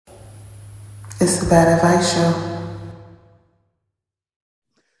It's the Bad Advice Show.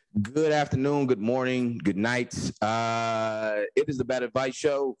 Good afternoon, good morning, good night. It is the Bad Advice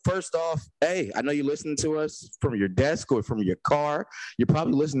Show. First off, hey, I know you're listening to us from your desk or from your car. You're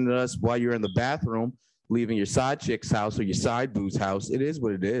probably listening to us while you're in the bathroom, leaving your side chick's house or your side boo's house. It is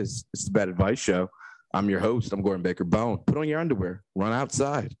what it is. It's the Bad Advice Show. I'm your host. I'm Gordon Baker Bone. Put on your underwear. Run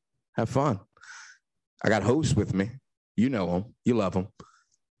outside. Have fun. I got hosts with me. You know them. You love them.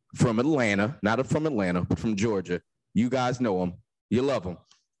 From Atlanta. Not from Atlanta, but from Georgia. You guys know him. You love him.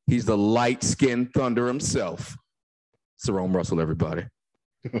 He's the light-skinned thunder himself. Jerome Russell, everybody.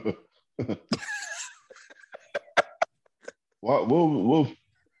 What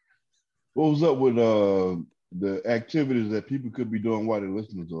was up with the activities that people could be doing while they're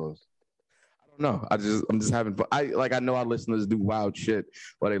listening to us? I don't know. I'm just having fun. I know our listeners do wild shit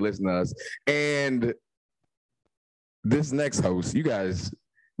while they listen to us. And this next host, you guys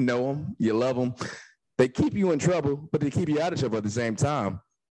know them, you love them. They keep you in trouble, but they keep you out of trouble at the same time.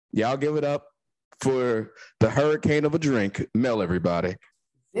 Y'all give it up for the hurricane of a drink. Mel, everybody.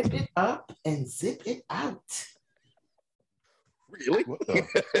 Zip it up and zip it out. Really?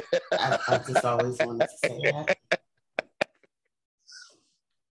 I just always wanted to say that.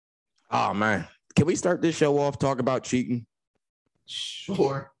 Oh, man. Can we start this show off talk about cheating?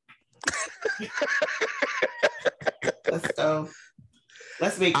 Sure. Let's go.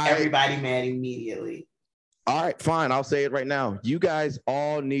 Let's make everybody mad immediately. All right, fine. I'll say it right now. You guys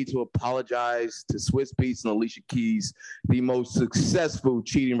all need to apologize to Swiss Beats and Alicia Keys, the most successful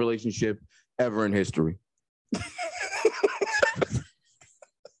cheating relationship ever in history.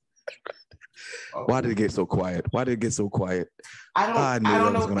 Why did it get so quiet? Why did it get so quiet? I don't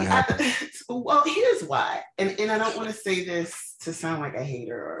know. Was gonna happen. Well, here's why. And I don't want to say this to sound like a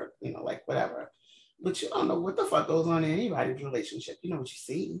hater or, like whatever. But you don't know what the fuck goes on in anybody's relationship. You know what you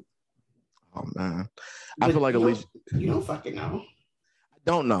see. Oh, man. But I feel like Alicia... You don't fucking know. I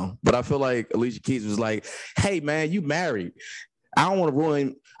don't know. But I feel like Alicia Keys was like, hey, man, you married. I don't want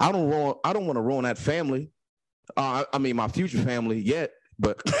to ruin that family. I mean, my future family yet.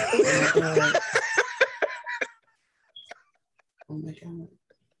 But... Oh, my God.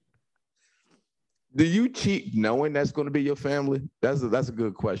 Do you cheat knowing that's going to be your family? That's a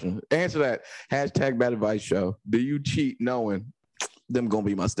good question. Answer that. Hashtag Bad Advice Show. Do you cheat knowing them going to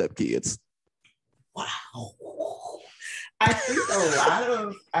be my stepkids? Wow. I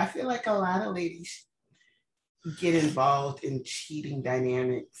feel like a lot of ladies get involved in cheating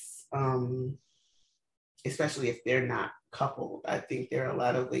dynamics, especially if they're not coupled. I think there are a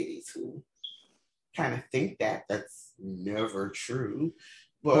lot of ladies who kind of think that that's never true,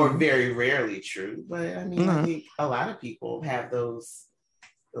 or very rarely true. But I mean, I think a lot of people have those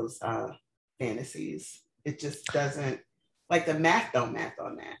fantasies. It just doesn't, like, the math don't math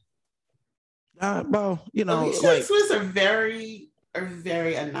on that. Well, Swiss are very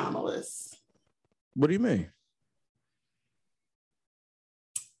anomalous. What do you mean?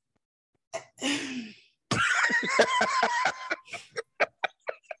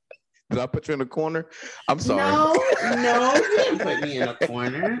 Did I put you in a corner? I'm sorry. No, you didn't put me in a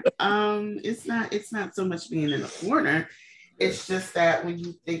corner. It's not so much being in a corner. It's just that when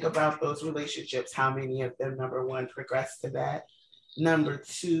you think about those relationships, how many of them, number one, progress to that? Number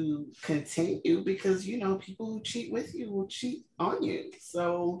two, continue, because people who cheat with you will cheat on you.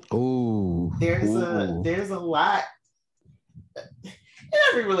 So there's a lot.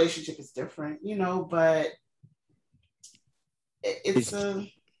 Every relationship is different, but it's a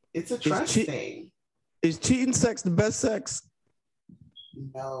trust thing. Is cheating sex the best sex?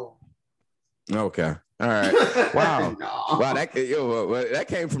 No. Okay. All right. Wow. No. Wow. That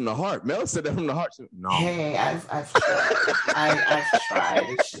came from the heart. Mel said that from the heart. No. Hey, I've tried. I've tried.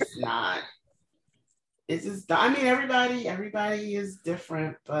 It's just not. It's just. I mean, everybody is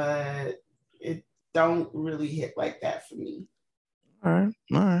different, but it don't really hit like that for me. All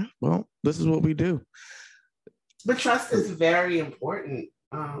right. Well, this is what we do. But trust is very important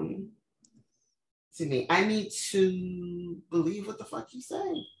to me. I need to believe what the fuck you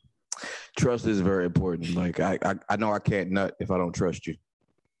say. Trust is very important. Like, I know I can't nut if I don't trust you.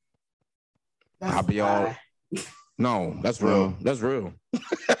 I'll be all... No, that's real. That's real.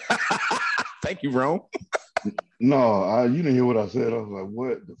 Thank you, Rome. No, you didn't hear what I said. I was like,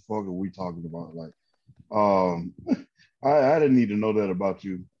 what the fuck are we talking about? Like, I didn't need to know that about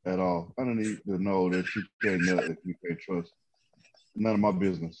you at all. I didn't need to know that you can't nut if you can't trust. None of my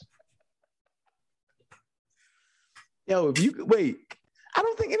business. Yo, if you could wait, I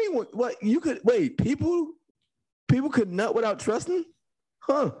don't think anyone. What you could wait? People could nut without trusting?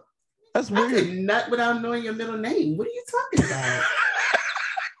 Huh? That's weird. I could nut without knowing your middle name. What are you talking about?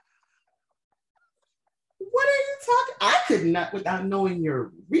 I could not without knowing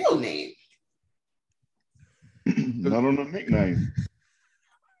your real name. Not on a nickname,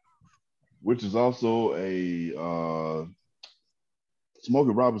 which is also a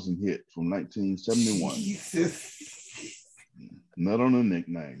Smokey Robinson hit from 1971. Jesus. Not on a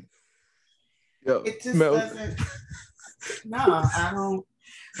nickname. Yo, It just Mel, doesn't. No, I don't.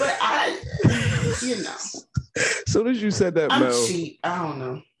 But as soon as you said that, I'm Mel, cheap. I don't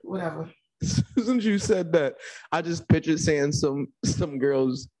know. Whatever. as soon as you said that, I just pictured saying some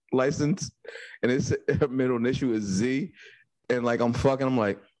girl's license, and it's her middle initial is Z, and like I'm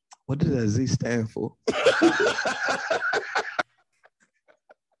like, what does that Z stand for?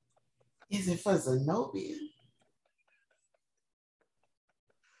 Is it for Zenobia?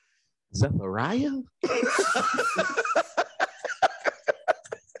 Zechariah?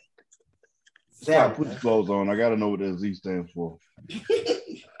 Scott, put your clothes on. I gotta know what that Z stands for.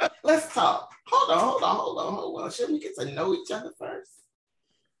 Let's talk. Hold on. Shouldn't we get to know each other first?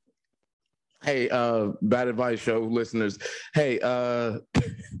 Hey, Bad Advice Show listeners. Hey,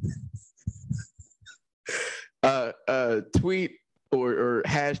 tweet or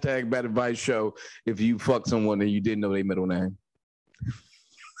hashtag Bad Advice Show if you fucked someone and you didn't know their middle name.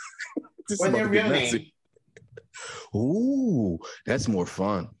 Or their real name. Ooh, that's more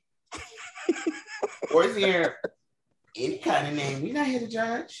fun. Or is there any kind of name? We're not here to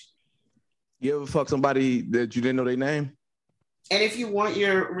judge. You ever fuck somebody that you didn't know their name? And if you want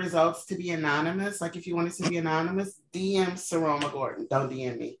your results to be anonymous, like if you want it to be anonymous, DM Saroma Gordon. Don't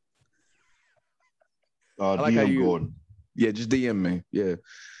DM me. Like DM Gordon. Yeah, just DM me.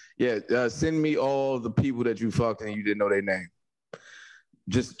 Yeah. Send me all the people that you fucked and you didn't know their name.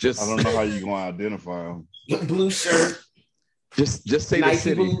 Just. I don't know how you gonna identify them. Blue shirt. Just say Nike the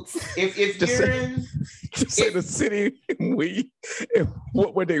city. Boots. If just you're say, in, just say the city and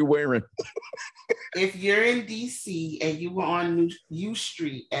what were they wearing? If you're in DC and you were on U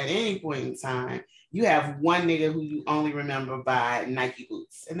Street at any point in time, you have one nigga who you only remember by Nike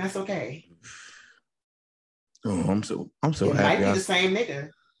boots, and that's okay. Oh, I'm so it happy. Might be the same nigga.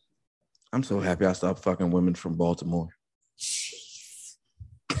 I'm so happy I stopped fucking women from Baltimore. Jeez.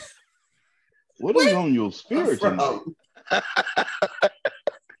 What is on your spirit tonight?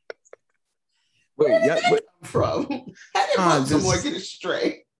 Wait, yeah, from? How did Baltimore get it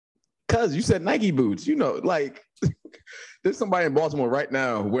straight? Cause you said Nike boots, like there's somebody in Baltimore right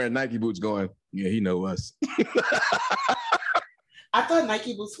now wearing Nike boots going, yeah, he know us. I thought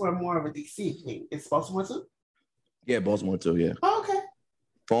Nike boots were more of a DC thing. It's Baltimore too? Yeah, Baltimore too, yeah. Oh, okay.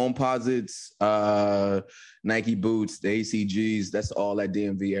 Foam posits, Nike boots, the ACGs, that's all that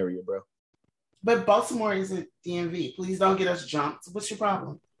DMV area, bro. But Baltimore isn't DMV. Please don't get us jumped. What's your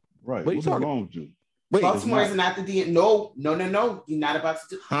problem? Right. What's wrong with you? Wait, Baltimore is not the DMV. No. You're not about to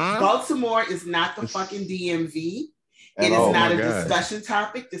do. Huh? Baltimore is not the fucking DMV. It is not a discussion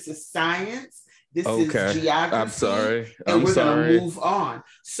topic. This is science. This is geography. I'm sorry. And we're going to move on.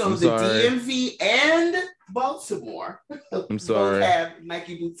 So the DMV and Baltimore both have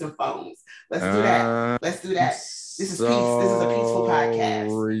Nike boots and phones. Let's do that. This is peace. This is a peaceful podcast.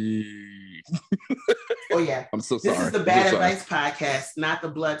 Oh yeah. I'm so sorry. This is the Bad Advice podcast, not the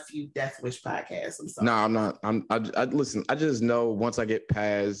Blood Feud Death Wish podcast. I'm sorry. No, I'm not. I listen. I just know once I get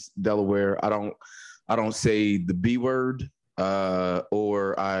past Delaware, I don't say the B word,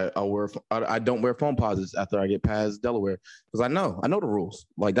 or I don't wear phone posits after I get past Delaware because I know the rules.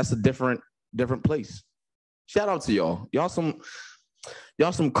 Like that's a different place. Shout out to y'all. Y'all some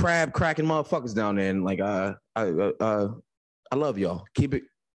crab cracking motherfuckers down there, and like I love y'all. Keep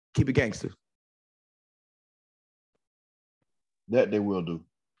it gangster. That they will do.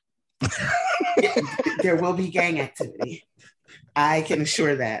 There will be gang activity. I can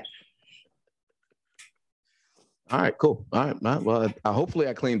assure that. All right, cool. All right, well, hopefully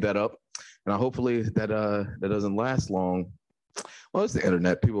I cleaned that up, and hopefully that doesn't last long. Well, it's the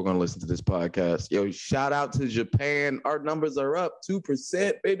internet. People are going to listen to this podcast. Yo, shout out to Japan. Our numbers are up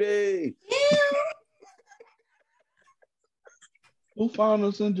 2%, baby. Who found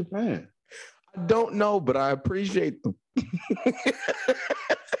us in Japan? I don't know, but I appreciate them.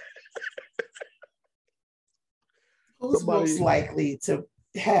 Who's most likely to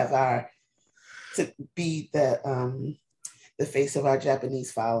have to be the face of our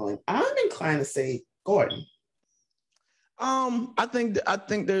Japanese following? I'm inclined to say Gordon. I think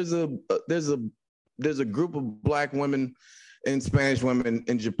there's a group of Black women and Spanish women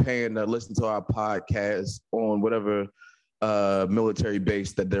in Japan that listen to our podcast on whatever military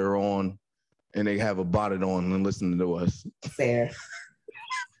base that they're on, and they have a bonnet on and listening to us. Fair.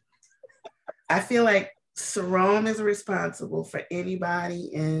 I feel like Sarome is responsible for anybody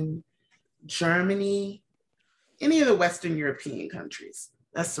in Germany any of the Western European countries.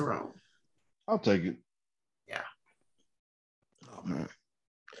 That's Sarone. I'll take it. Yeah. Oh man.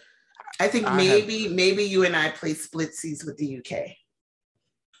 I think maybe you and I play splitsies with the UK.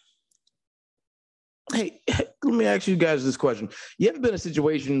 Hey, let me ask you guys this question. You ever been in a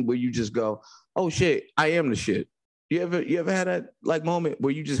situation where you just go, oh shit, I am the shit? You ever had that like moment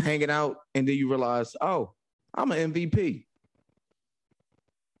where you just hanging out and then you realize, oh, I'm an MVP?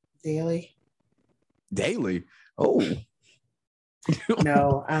 Daily? Oh.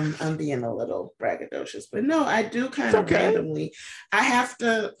 No, I'm being a little braggadocious, but no, I do kind of randomly.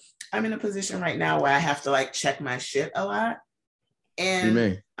 I'm in a position right now where I have to like check my shit a lot.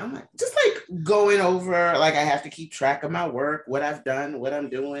 And I'm like, just like going over, like I have to keep track of my work, what I've done, what I'm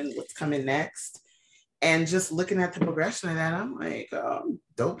doing, what's coming next. And just looking at the progression of that, I'm like, oh, I'm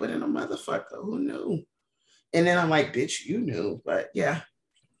doper than a motherfucker. Who knew? And then I'm like, bitch, you knew. But yeah.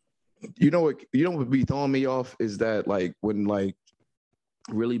 You know what be throwing me off is that like when like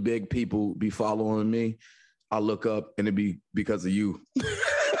really big people be following me, I look up and it be because of you.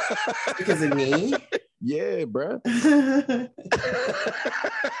 Because of me? Yeah, bro.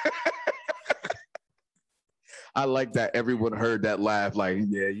 I like that everyone heard that laugh. Like,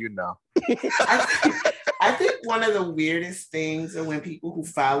 yeah, you know. I think one of the weirdest things are when people who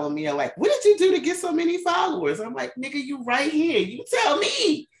follow me are like, what did you do to get so many followers? I'm like, nigga, you right here. You tell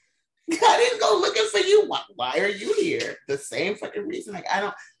me. I didn't go looking for you. Why are you here? The same fucking reason. Like,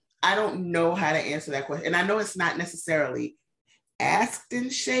 I don't know how to answer that question. And I know it's not necessarily asked in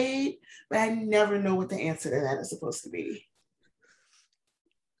shade, but I never know what the answer to that is supposed to be.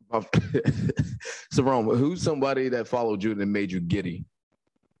 So, Rome, who's somebody that followed you that made you giddy?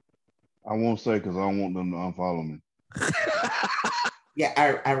 I won't say because I don't want them to unfollow me.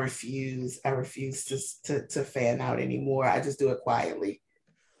 Yeah, I refuse. I refuse to fan out anymore. I just do it quietly.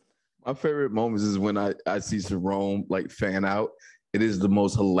 My favorite moments is when I see Jerome like fan out. It is the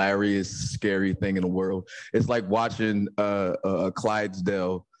most hilarious, scary thing in the world. It's like watching a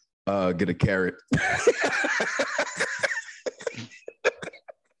Clydesdale get a carrot.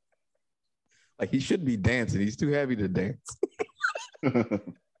 Like he should be dancing. He's too heavy to dance.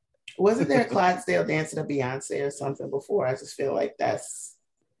 Wasn't there a Clydesdale dancing to Beyonce or something before? I just feel like that's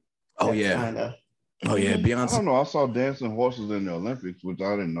yeah. Kinda... Oh yeah, Beyonce. I don't know. I saw dancing horses in the Olympics, which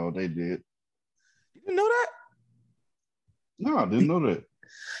I didn't know they did. You didn't know that? No, I didn't know that.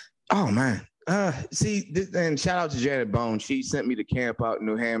 Oh man. And shout out to Janet Bone. She sent me to camp out in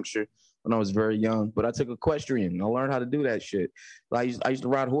New Hampshire when I was very young, but I took equestrian. I learned how to do that shit. I used to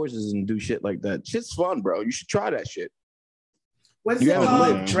ride horses and do shit like that. Shit's fun, bro. You should try that shit. What's it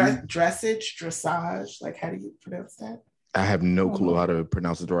called? Dressage? Like, how do you pronounce that? I have no clue how to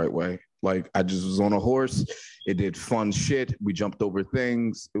pronounce it the right way. Like, I just was on a horse. It did fun shit. We jumped over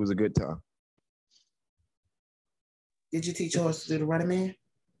things. It was a good time. Did you teach your horse to do the running man?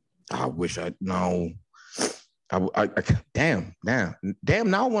 I wish I no. I damn. Now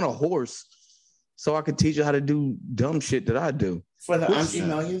I want a horse so I could teach you how to do dumb shit that I do. For the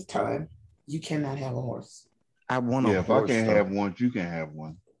millionth time, you cannot have a horse. I want a horse. If I can't have one, you can have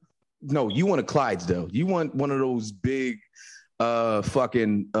one. No, you want a Clydesdale. You want one of those big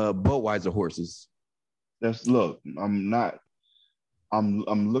fucking Budweiser horses. I'm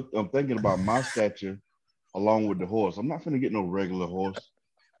thinking about my stature along with the horse. I'm not gonna get no regular horse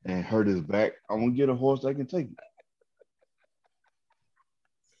and hurt his back. I want to get a horse that can take it.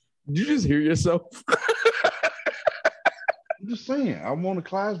 Did you just hear yourself? I'm just saying, I want a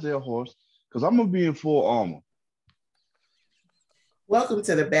Clydesdale horse because I'm gonna be in full armor. Welcome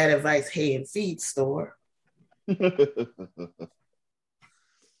to the Bad Advice Hay and Feed store.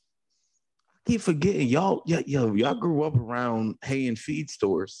 Keep forgetting y'all grew up around hay and feed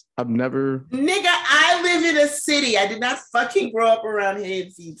stores. I've never Nigga, I live in a city. I did not fucking grow up around hay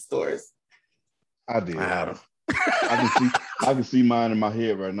and feed stores. I did. I can see mine in my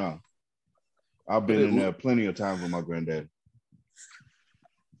head right now. I've been in there plenty of times with my granddaddy.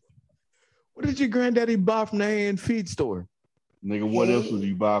 What did your granddaddy buy from the hay and feed store? Nigga, what else would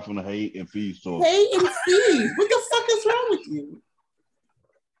you buy from the hay and feed store? Hay and feed. What the fuck is wrong with you?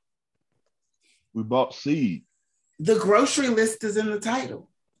 We bought seed. The grocery list is in the title.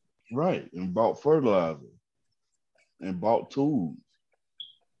 Right. And bought fertilizer. And bought tools.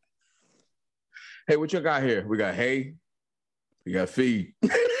 Hey, what you got here? We got hay. We got feed.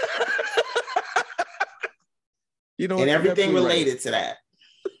 You know, and everything related to that.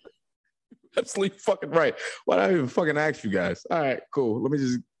 Absolutely fucking right. Why did I even fucking ask you guys? All right, cool. Let me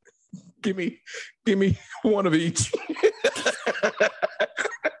just give me one of each.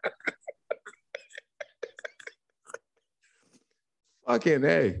 Fucking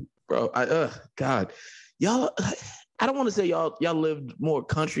hey, bro. God, y'all. I don't want to say y'all lived more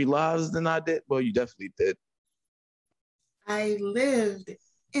country lives than I did. Well, you definitely did. I lived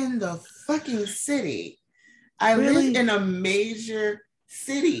in the fucking city. I Really? live in a major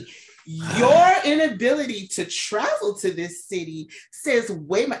city. Your inability to travel to this city says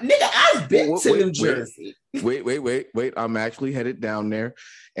way more. Nigga, I've been to New Jersey. Wait. I'm actually headed down there,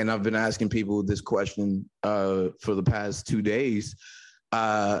 and I've been asking people this question for the past 2 days.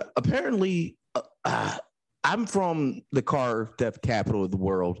 Apparently, I'm from the car theft capital of the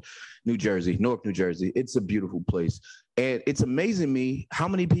world, New Jersey, Newark, New Jersey. It's a beautiful place, and it's amazing me how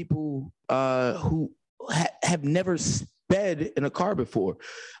many people who have never sped in a car before.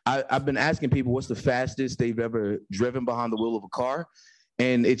 I've been asking people what's the fastest they've ever driven behind the wheel of a car,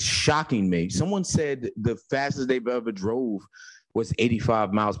 and it's shocking me. Someone said the fastest they've ever drove was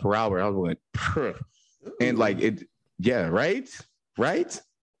 85 miles per hour. I was going, Purr. And like it, yeah, right.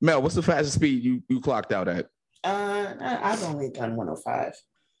 Mel, what's the fastest speed you clocked out at? I've only done 105.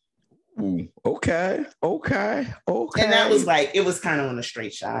 Ooh, okay. And that was like, it was kind of on a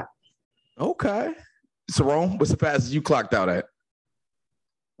straight shot. Okay. Sarone, what's the fastest you clocked out at?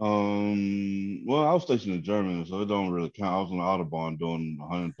 Well, I was stationed in Germany, so it don't really count. I was on the Autobahn doing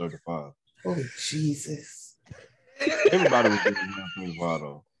 135. Oh, Jesus. Everybody was doing 135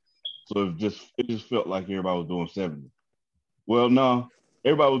 though. So it just felt like everybody was doing 70. Well, no,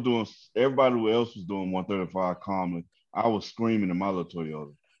 everybody else was doing 135 calmly. I was screaming in my little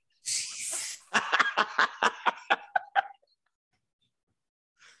Toyota.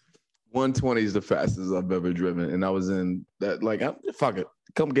 120 is the fastest I've ever driven, and I was in that. Like, fuck it,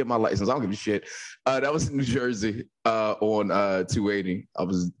 come get my license. I don't give a shit. That was in New Jersey on 280.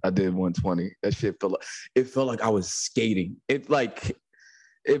 I did 120. That shit felt like I was skating.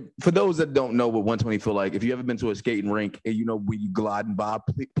 For those that don't know what 120 feel like, if you ever been to a skating rink and you know when you gliding by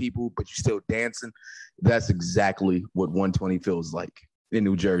people but you're still dancing, that's exactly what 120 feels like in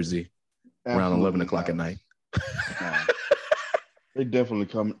New Jersey. Absolutely. Around 11 o'clock at night. They definitely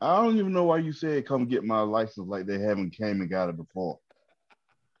come. I don't even know why you said come get my license like they haven't came and got it before.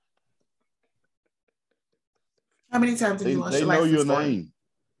 How many times have you lost your license? They know your name.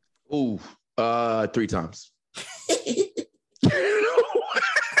 Ooh, 3 times.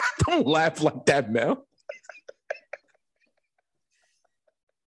 Don't laugh like that, Mel.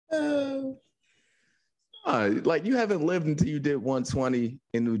 Like you haven't lived until you did 120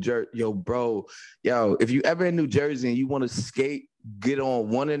 in New Jersey. Yo, if you ever in New Jersey and you want to skate, get on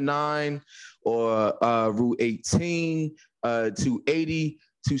 1 and 9 or Route 18, 280,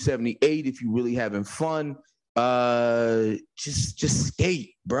 278 if you really having fun. Just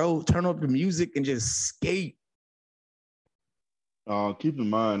skate, bro. Turn up the music and just skate. Keep in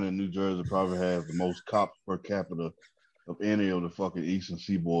mind that New Jersey probably has the most cops per capita of any of the fucking Eastern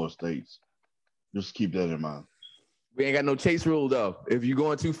Seaboard states. Just keep that in mind. We ain't got no chase rule though. If you're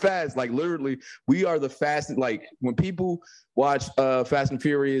going too fast, like literally, we are the fastest. Like when people watch Fast and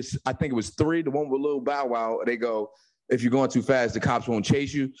Furious, I think it was 3, the one with Lil Bow Wow. They go, if you're going too fast, the cops won't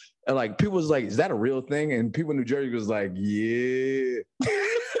chase you. And like people was like, is that a real thing? And people in New Jersey was like, yeah,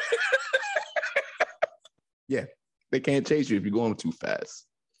 yeah. They can't chase you if you're going too fast.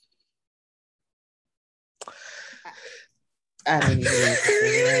 I didn't even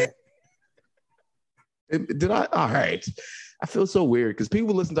say that. Did I? All right. I feel so weird because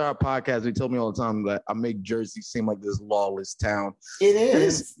people listen to our podcast. They tell me all the time that I make Jersey seem like this lawless town. It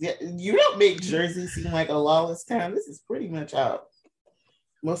is. You don't make Jersey seem like a lawless town. This is pretty much how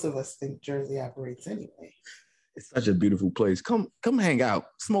most of us think Jersey operates anyway. It's such a beautiful place. Come hang out.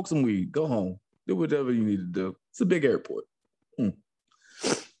 Smoke some weed. Go home. Do whatever you need to do. It's a big airport.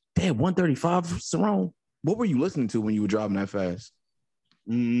 Damn, 135, Sarone. What were you listening to when you were driving that fast?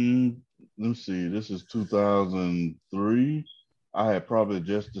 Let's see. This is 2003. I had probably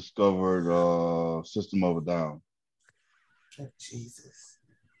just discovered System of a Down. Oh, Jesus.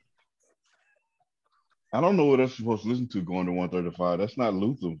 I don't know what else you're supposed to listen to going to 135. That's not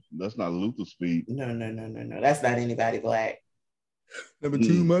Luther. That's not Luther speed. No. That's not anybody black. Never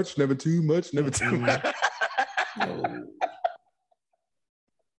too much, never too much, never too much. No.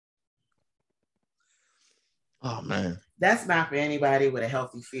 Oh man. That's not for anybody with a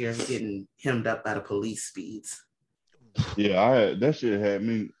healthy fear of getting hemmed up by the police speeds. Yeah, that shit had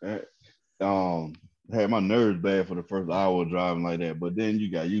me had my nerves bad for the first hour of driving like that. But then you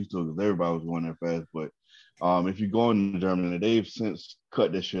got used to it because everybody was going that fast. But if you go into Germany, they've since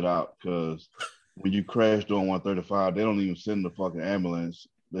cut this shit out because when you crash on 135, they don't even send the fucking ambulance.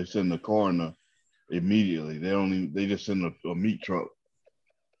 They send the coroner immediately. They just send a meat truck.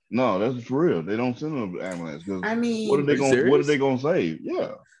 No, that's for real. They don't send an ambulance because I mean, what are they going to save?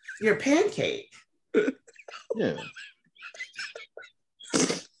 Yeah, your pancake. Yeah.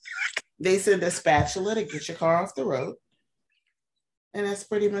 They send a spatula to get your car off the road. And that's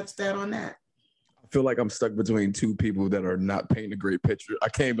pretty much that on that. I feel like I'm stuck between two people that are not painting a great picture. I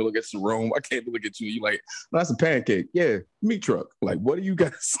can't even look at Jerome. I can't even look at you. You like, no, that's a pancake. Yeah, meat truck. Like, what are you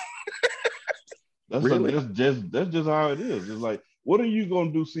guys? That's Really? that's just how it is. It's like, what are you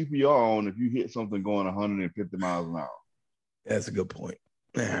gonna do CPR on if you hit something going 150 miles an hour? That's a good point.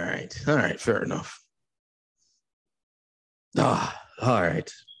 All right, fair enough. All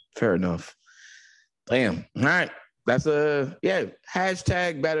right, fair enough. Damn. All right. That's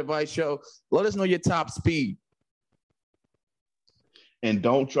hashtag Bad Advice Show. Let us know your top speed. And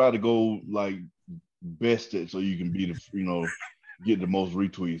don't try to go like best it so you can be get the most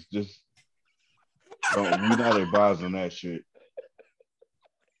retweets. Just we're not advising that shit.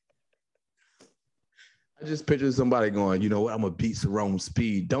 I just picture somebody going, you know what? I'm gonna beat Sarome's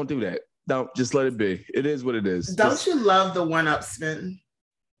speed. Don't do that. Don't just let it be. It is what it is. Don't you love the one-up spin?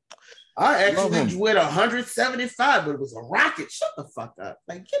 I actually went 175, but it was a rocket. Shut the fuck up.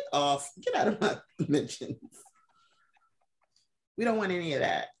 Like, get off. Get out of my mentions. We don't want any of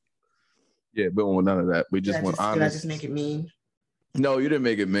that. Yeah, we don't want none of that. We just want honest. Did I just make it mean? No, you didn't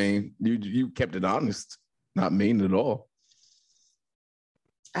make it mean. You kept it honest. Not mean at all.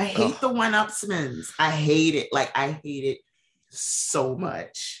 I hate the one-up spins. I hate it. Like, I hate it so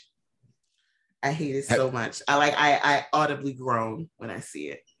much. I hate it so much. I audibly groan when I see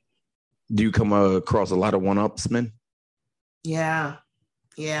it. Do you come across a lot of one-upsmen? Yeah.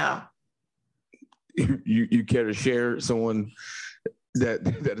 You care to share someone that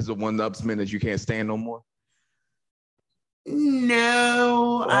is a one-upsman that you can't stand no more?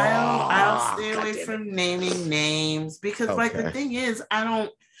 No, I'll stay away from naming names because like the thing is, I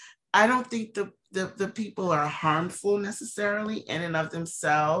don't think the people are harmful necessarily in and of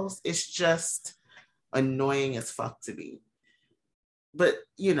themselves. It's just annoying as fuck to me. But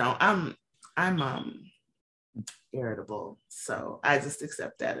I'm irritable, so I just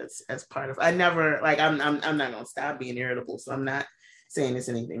accept that as part of. I never I'm not gonna stop being irritable, so I'm not saying there's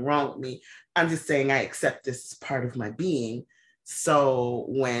anything wrong with me. I'm just saying I accept this as part of my being. So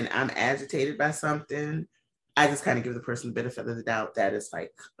when I'm agitated by something, I just kind of give the person the benefit of the doubt that it's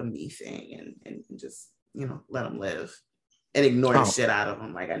like a me thing, and just let them live and ignore the shit out of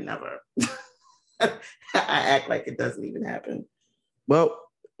them. Like I never, I act like it doesn't even happen. Well,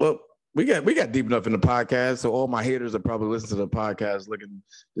 we got deep enough in the podcast, so all my haters are probably listening to the podcast, looking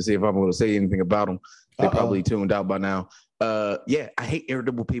to see if I'm going to say anything about them. They probably tuned out by now. I hate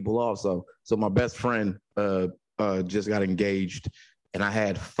irritable people also. So my best friend just got engaged, and I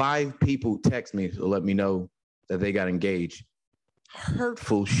had 5 people text me to let me know that they got engaged.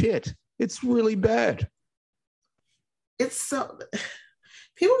 Hurtful shit. It's really bad. It's so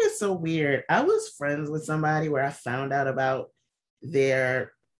people get so weird. I was friends with somebody where I found out about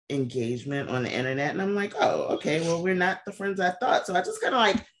their engagement on the internet, and I'm like, oh, okay, well, we're not the friends I thought. So I just kind of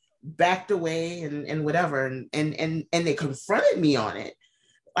like backed away and whatever, and they confronted me on it.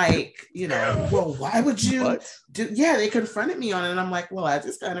 Like, well, why would you do? Yeah, they confronted me on it, and I'm like, well, I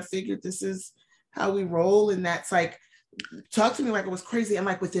just kind of figured this is how we roll, and that's like, talk to me like it was crazy. And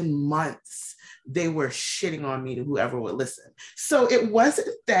like within months, they were shitting on me to whoever would listen. So it wasn't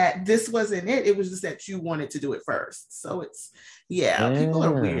that this wasn't it. It was just that you wanted to do it first. So it's, people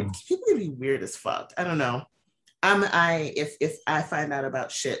are weird. People can be weird as fuck. I don't know. If I find out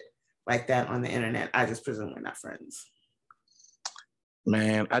about shit like that on the internet, I just presume we're not friends.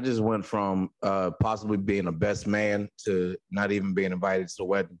 Man, I just went from possibly being a best man to not even being invited to the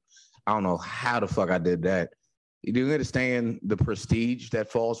wedding. I don't know how the fuck I did that. Do you understand the prestige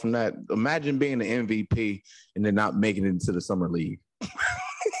that falls from that? Imagine being the MVP and then not making it into the summer league. But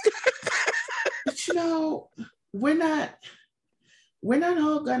we're not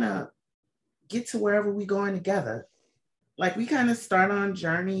all gonna get to wherever we're going together. Like we kind of start on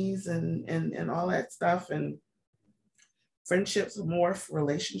journeys and all that stuff, and friendships morph,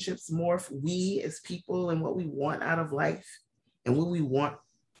 relationships morph. We as people and what we want out of life and what we want,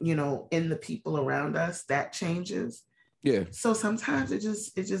 in the people around us, that changes. Yeah. So sometimes it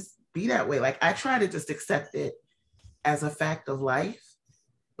just be that way. Like I try to just accept it as a fact of life,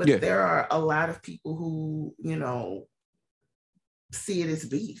 but there are a lot of people who, see it as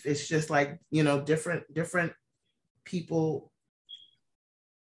beef. It's just like, different people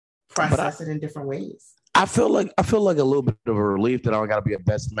process it in different ways. I feel like a little bit of a relief that I don't got to be a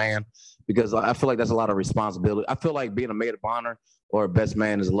best man, because I feel like that's a lot of responsibility. I feel like being a maid of honor or a best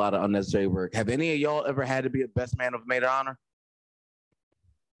man is a lot of unnecessary work. Have any of y'all ever had to be a best man of maid of honor?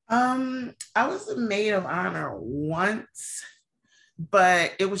 I was a maid of honor once,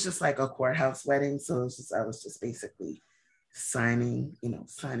 but it was just like a courthouse wedding. So I was just basically signing,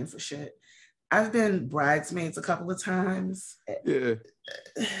 signing for shit. I've been bridesmaids a couple of times. Yeah.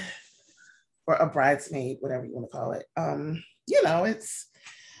 Or a bridesmaid, whatever you want to call it. It's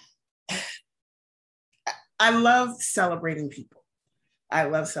I love celebrating people. I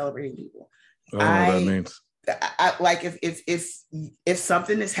love celebrating people. I don't know what that means. I like if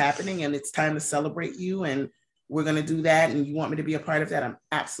something is happening and it's time to celebrate you and we're gonna do that and you want me to be a part of that, I'm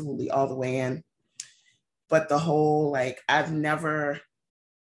absolutely all the way in. But the whole I've never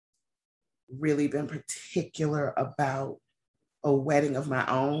really been particular about a wedding of my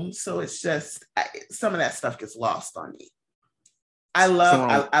own, so it's just some of that stuff gets lost on me. I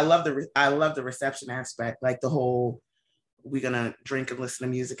love the reception aspect, like the whole we're gonna drink and listen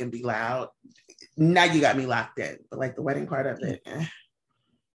to music and be loud. Now you got me locked in, but like the wedding part of it.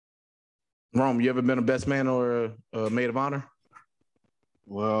 Rome, you ever been a best man or a maid of honor?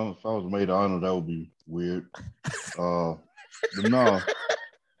 Well, if I was a maid of honor, that would be weird. But no,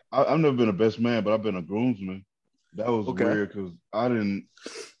 I've never been a best man, but I've been a groomsman. That was weird because I didn't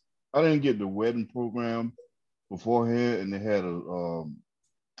get the wedding program beforehand, and they had a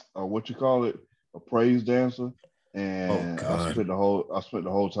what you call it, a praise dancer, and I spent the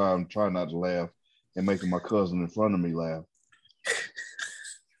whole time trying not to laugh and making my cousin in front of me laugh.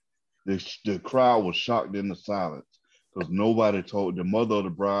 The crowd was shocked into silence because nobody told. The mother of the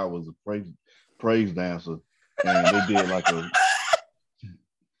bride was a praise dancer, and they did like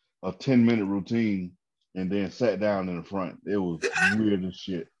a 10-minute routine and then sat down in the front. It was weird as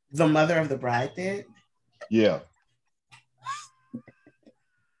shit. The mother of the bride did? Yeah.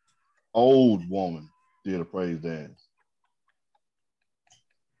 Old woman did a praise dance.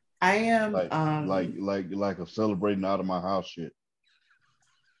 I am like a celebrating out of my house shit.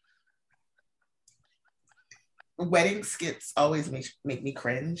 Wedding skits always make me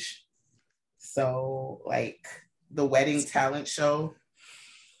cringe. So like the wedding talent show.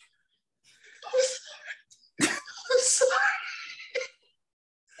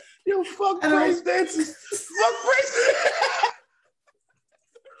 Yo, fuck praise dances. Fuck praise dances.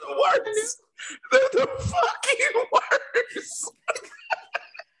 The worst. They're the fucking worst.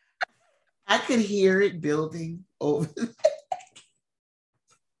 I could hear it building over.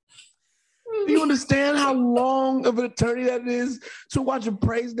 Do you understand how long of an eternity that is to watch a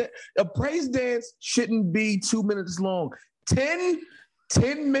praise dance? A praise dance shouldn't be 2 minutes long. 10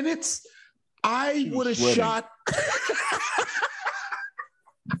 minutes? I would have shot.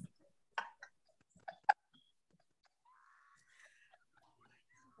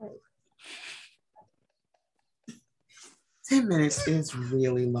 10 minutes is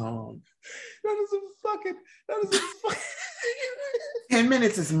really long. That is a fucking 10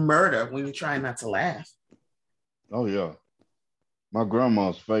 minutes is murder when you're trying not to laugh. Oh yeah. My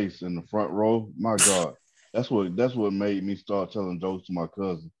grandma's face in the front row, my God. That's what made me start telling jokes to my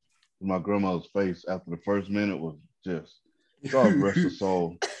cousin. My grandma's face after the first minute was just, God rest her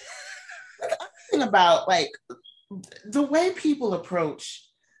soul. Think about like the way people approach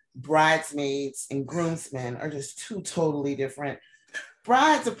bridesmaids and groomsmen are just two totally different.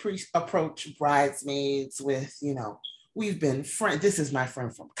 Brides approach bridesmaids with, we've been friends. This is my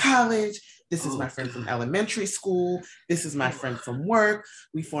friend from college. This is my friend from elementary school. This is my friend from work.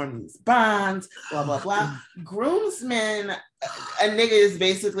 We form these bonds, blah, blah, blah. Groomsmen, a nigga is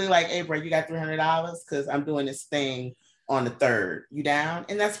basically like, hey, bro, you got $300 because I'm doing this thing on the 3rd. You down?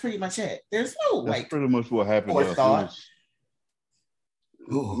 And that's pretty much it. There's no that's pretty much what happened. Forethought.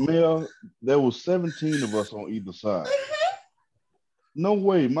 Mel, there was 17 of us on either side. No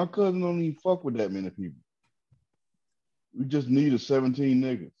way. My cousin don't even fuck with that many people. We just needed 17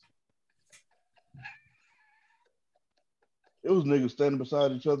 niggas. It was niggas standing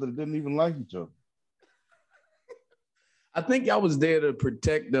beside each other that didn't even like each other. I think y'all was there to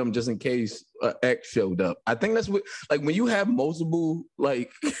protect them just in case X showed up. I think that's what, like, when you have multiple,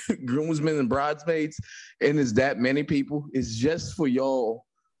 like, groomsmen and bridesmaids, and it's that many people, it's just for y'all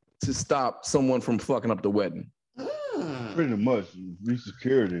to stop someone from fucking up the wedding. Pretty much. Be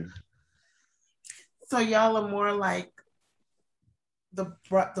security. So y'all are more like the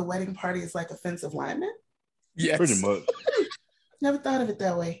wedding party is like offensive linemen? Yes. Pretty much. Never thought of it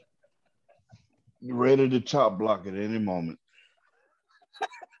that way. Ready to chop block at any moment.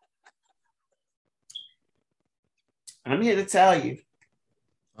 I'm here to tell you.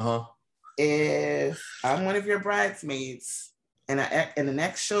 If I'm one of your bridesmaids and the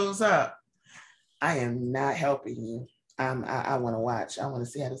next shows up, I am not helping you. I want to watch. I want to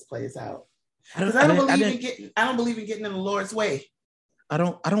see how this plays out. Because I don't believe in getting in the Lord's way. I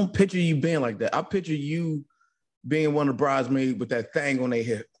don't picture you being like that. I picture you being one of the bridesmaids with that thing on their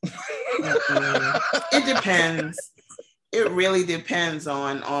hip. It depends. It really depends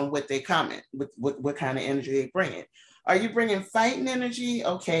on what they comment, with what kind of energy they bring in. Are you bringing fighting energy?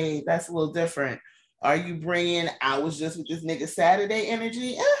 Okay, that's a little different. Are you bringing, I was just with this nigga Saturday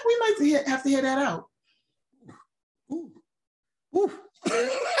energy? We might have to hear that out. Ooh. Ooh.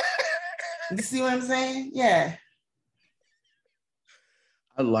 You see what I'm saying? Yeah.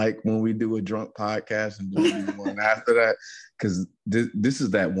 I like when we do a drunk podcast and do one after that, because this is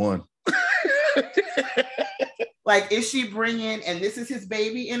that one. Like, is she bringing, and this is his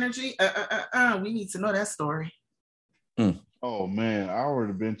baby energy? We need to know that story. Oh man, I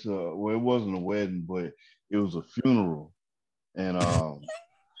already been to. Well, it wasn't a wedding, but it was a funeral, and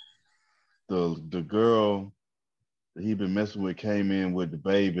the girl that he'd been messing with came in with the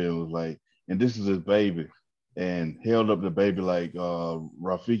baby and was like, and this is his baby, and held up the baby like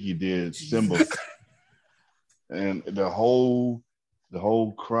Rafiki did Simba, and the whole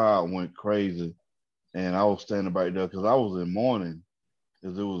crowd went crazy, and I was standing back there because I was in mourning,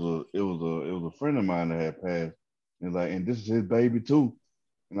 because it was a friend of mine that had passed, and like, and this is his baby too,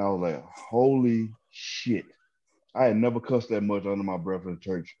 and I was like, holy shit, I had never cussed that much under my breath in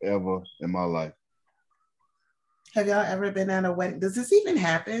church ever in my life. Have y'all ever been at a wedding? Does this even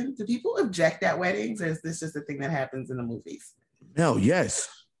happen? Do people object at weddings, or is this just a thing that happens in the movies? No, yes.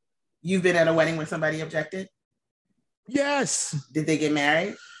 You've been at a wedding where somebody objected? Yes. Did they get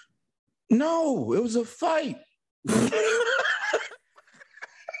married? No, it was a fight.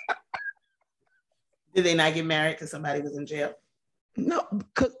 Did they not get married because somebody was in jail? No,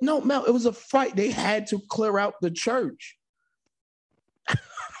 Mel, it was a fight. They had to clear out the church.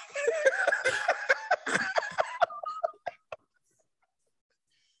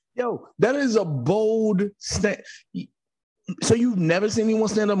 Yo, that is a bold stand. So you've never seen anyone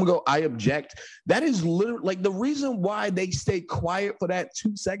stand up and go, I object? That is literally, like, the reason why they stay quiet for that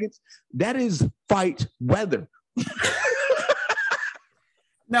 2 seconds, that is fight weather.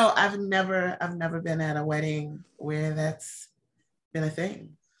 No, I've never been at a wedding where that's been a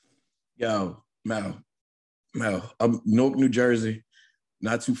thing. Yo, Mel, I'm Newark, New Jersey,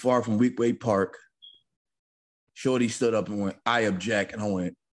 not too far from Weekway Park. Shorty stood up and went, I object. And I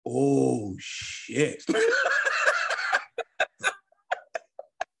went, oh, shit.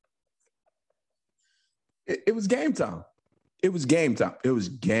 It was game time. It was game time. It was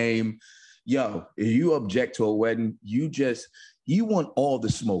game. Yo, if you object to a wedding, you want all the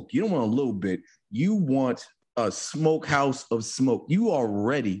smoke. You don't want a little bit. You want a smokehouse of smoke. You are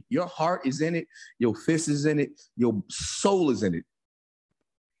ready. Your heart is in it. Your fist is in it. Your soul is in it.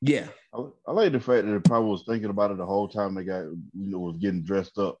 Yeah. I like the fact that they probably was thinking about it the whole time they got, was getting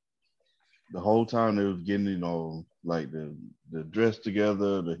dressed up. The whole time they was getting, like the dress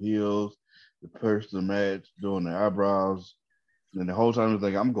together, the heels, the purse to match, doing the eyebrows. And the whole time they was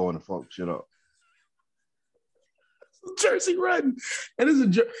like, I'm going to fuck shit up. Jersey Run. And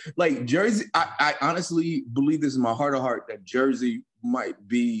it's like Jersey. I honestly believe this in my heart of heart that Jersey might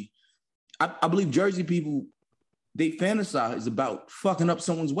be. I believe Jersey people, they fantasize about fucking up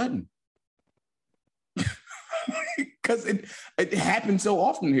someone's wedding. Because it happens so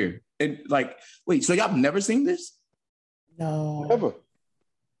often here. And like, wait, so y'all never seen this? No. Never.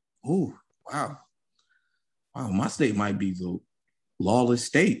 Oh, wow. Wow, my state might be the lawless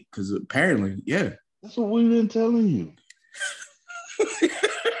state, because apparently, yeah. That's what we've been telling you.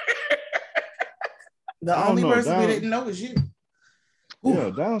 The only person we didn't know was you. Yeah,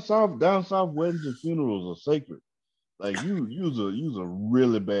 down south weddings and funerals are sacred. Like you's a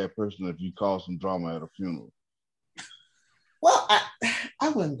really bad person if you cause some drama at a funeral. Well, I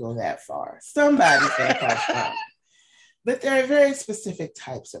wouldn't go that far. Somebody's gonna cause drama. But there are very specific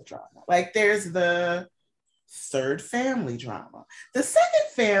types of drama. Like there's the third family drama. The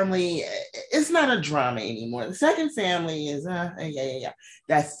second family is not a drama anymore. The second family is yeah.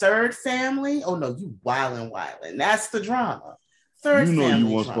 That third family, oh no, you wildin'. That's the drama. Third family.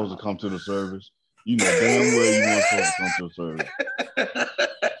 You weren't supposed to come to the service. You know damn well you weren't supposed to come to the service.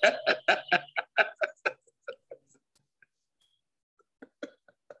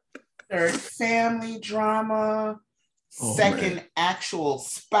 Third family drama. Second actual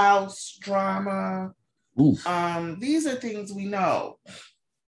spouse drama. Oof. These are things we know.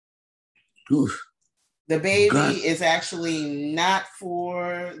 Oof. The baby is actually not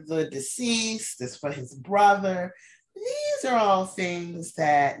for the deceased, it's for his brother. These are all things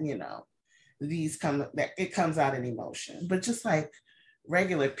that, it comes out in emotion. But just like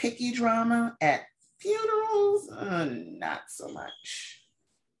regular picky drama at funerals, not so much.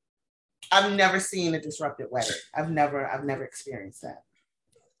 I've never seen a disrupted wedding. I've never experienced that.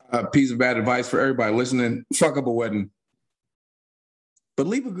 A piece of bad advice for everybody listening: fuck up a wedding, but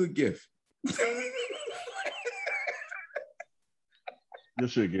leave a good gift. Your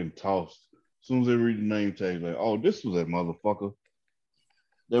shit getting tossed. As soon as they read the name tag, like, oh, this was that motherfucker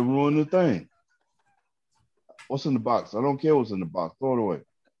that ruined the thing. What's in the box? I don't care what's in the box. Throw it away.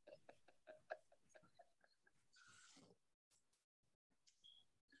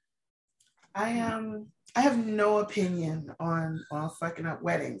 I have no opinion on fucking up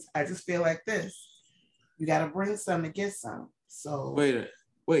weddings. I just feel like this. You gotta bring some to get some. So wait,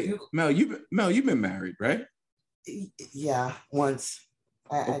 Mel, you've been married, right? Yeah, once.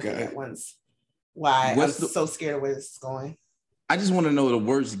 I did it once. Why? I'm so scared of where this is going. I just want to know the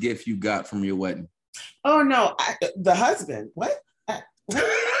worst gift you got from your wedding. Oh no, the husband. What? What?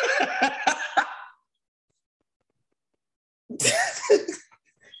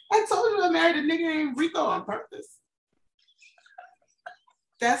 I told you I married a nigga named Rico on purpose.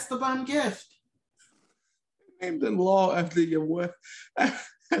 That's the bum gift. Named in law after your wife,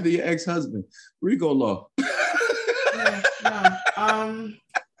 after your ex-husband, Rico Law.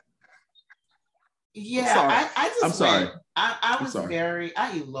 Yeah, I'm sorry.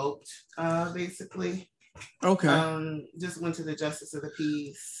 I eloped, basically. Okay. Just went to the Justice of the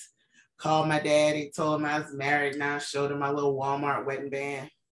Peace, called my daddy, told him I was married now, showed him my little Walmart wedding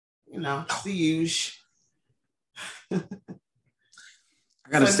band. You know, the usual.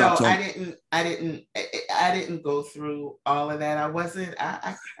 I didn't go through all of that.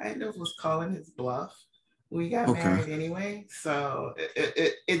 I kind of was calling his bluff. We got married anyway. So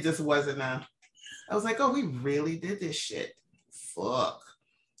it just wasn't I was like, oh, we really did this shit. Fuck.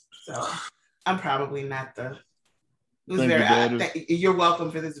 So I'm probably not you're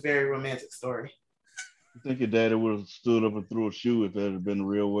welcome for this very romantic story. You think your daddy would have stood up and threw a shoe if it had been a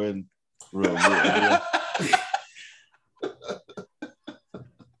real wedding? Real.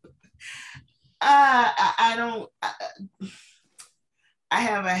 I don't. I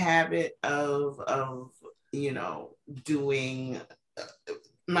have a habit of doing.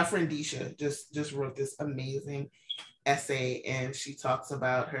 My friend Disha just wrote this amazing essay, and she talks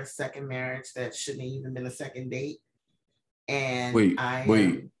about her second marriage that shouldn't have even been a second date. And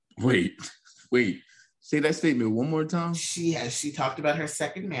wait. Say that statement one more time. She talked about her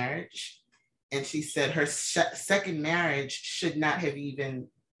second marriage, and she said her second marriage should not have even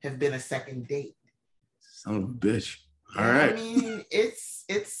have been a second date. Son of a bitch. All right. I mean, it's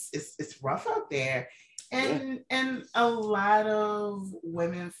rough out there. And a lot of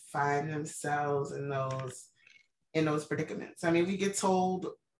women find themselves in those predicaments. I mean, we get told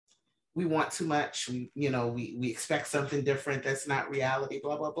we want too much. We expect something different that's not reality,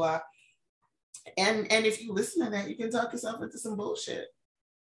 blah, blah, blah. And if you listen to that, you can talk yourself into some bullshit.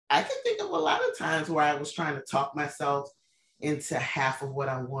 I can think of a lot of times where I was trying to talk myself into half of what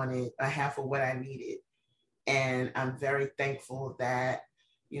I wanted, or half of what I needed. And I'm very thankful that,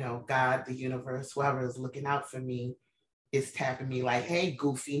 God, the universe, whoever is looking out for me is tapping me like, hey,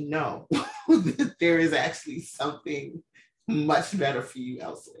 goofy, no, there is actually something much better for you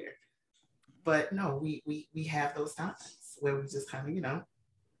elsewhere. But no, we have those times where we just kind of,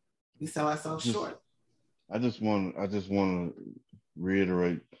 we sell ourselves short. I just want to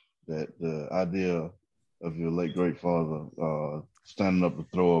reiterate that the idea of your late great father standing up to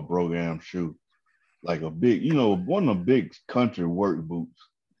throw a Bro-Am shoe, like a big, one of the big country work boots,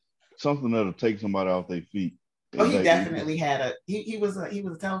 something that'll take somebody off their feet. Oh, he definitely had he was a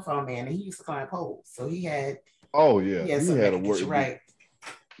telephone man, and he used to climb poles, so he had. Oh yeah, he had a work boot. Right.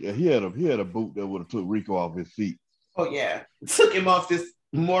 Yeah, he had a boot that would have took Rico off his feet. Oh yeah, took him off this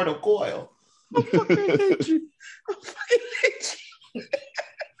mortal coil. I fucking hate you.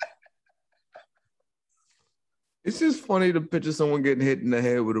 It's just funny to picture someone getting hit in the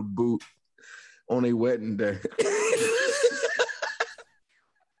head with a boot on a wedding day.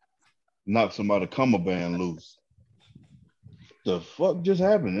 Knock somebody cummerbund loose. The fuck just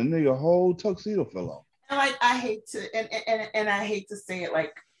happened? And then your whole tuxedo fell off. And I hate to say it,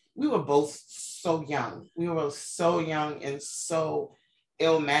 like, we were both so young. We were so young and so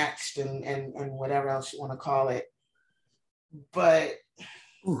ill-matched and whatever else you want to call it. But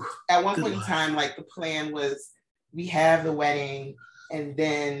at one point in time, like, the plan was we have the wedding, and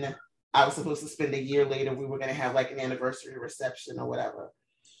then I was supposed to spend a year later, we were going to have like an anniversary reception or whatever.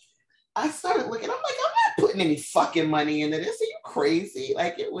 I started looking, I'm like, I'm not putting any fucking money into this. Are you crazy?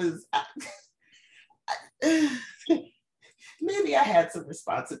 Like, it was, maybe I had some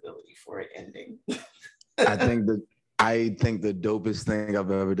responsibility for it ending. I think the dopest thing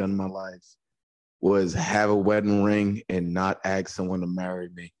I've ever done in my life was have a wedding ring and not ask someone to marry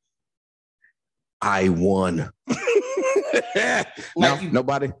me. I won. No,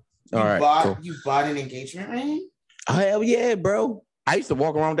 nobody. All right, you bought an engagement ring? Hell yeah, bro. I used to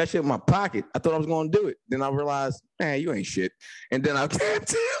walk around with that shit in my pocket. I thought I was going to do it. Then I realized, man, you ain't shit. And then I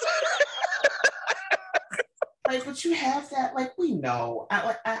like, but you have that, like, we know.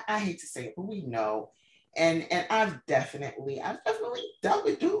 I hate to say it, but we know. And I've definitely dealt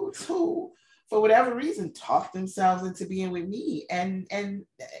with dudes who, for whatever reason, talk themselves into being with me, and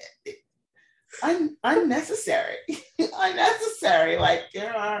unnecessary. Unnecessary. Like,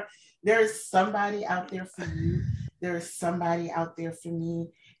 there's somebody out there for you. There is somebody out there for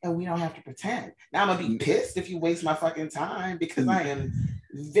me, and we don't have to pretend. Now, I'm gonna be pissed if you waste my fucking time, because I am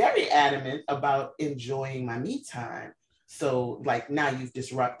very adamant about enjoying my me time. So, like, now you've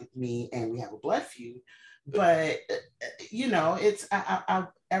disrupted me, and we have a blood feud. But it's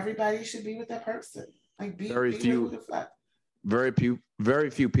everybody should be with that person. Like, very few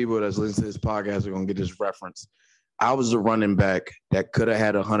people that's listening to this podcast are gonna get this reference. I was a running back that could have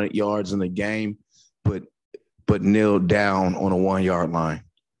had 100 yards in the game, but kneeled down on a 1 yard line.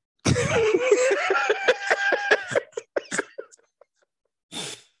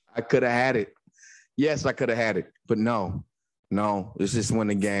 I could have had it. Yes, I could have had it, but no, let's just win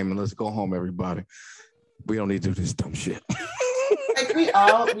the game and let's go home, everybody. We don't need to do this dumb shit. Like, we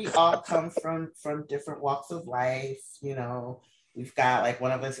all come from different walks of life. We've got, like,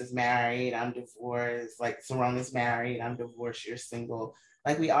 one of us is married, I'm divorced. Like, Sarone is married, I'm divorced, you're single.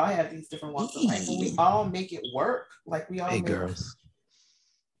 Like, we all have these different walks of life, and we all make it work. Like, we all. Hey, girls.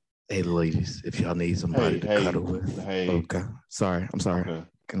 Hey, ladies, if y'all need somebody to cuddle with. Okay. Sorry. I'm sorry.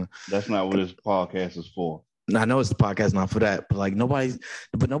 Okay. That's not what this podcast is for. I know it's the podcast not for that, but like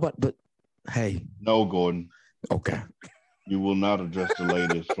but hey. No, Gordon. Okay. You will not address the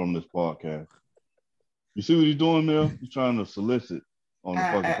ladies from this podcast. You see what he's doing there? He's trying to solicit on the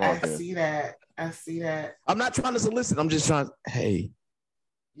fucking podcast. I see that. I'm not trying to solicit. I'm just trying. Hey.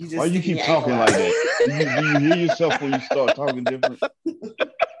 Why you keep talking like that? Do you hear yourself when you start talking different?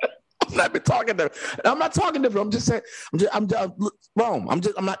 I'm not talking different. I'm not talking different. I'm just saying. I'm wrong. I'm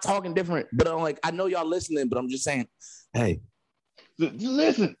not talking different. But I'm like, I know y'all listening, but I'm just saying, hey.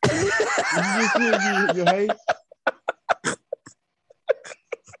 Listen. You just hear your hey.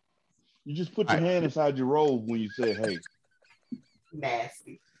 You just put your hand inside your robe when you say hey.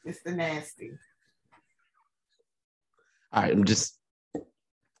 Nasty. Mr. Nasty. All right, I'm just.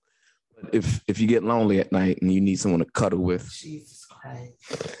 If you get lonely at night and you need someone to cuddle with, Jesus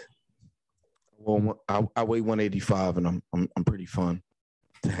Christ. Well, I weigh 185 and I'm pretty fun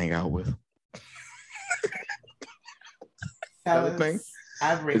to hang out with. Fellas,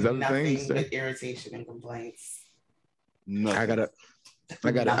 I've written nothing but irritation and complaints. Nothing.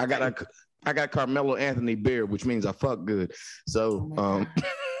 I got Carmelo Anthony beard, which means I fuck good. So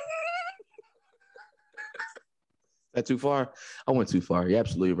that too far? I went too far. You're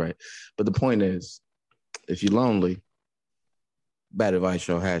absolutely right. But the point is, if you're lonely, Bad Advice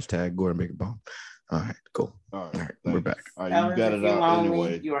Show, # Gordon Bickenbaum. All right, cool. All right, we're back. All right, you got it out lonely,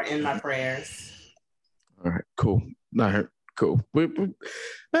 anyway. You are in my prayers. All right, cool. All right, cool. We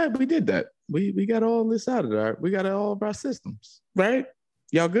did that. We got all this out of there. We got all of our systems, right?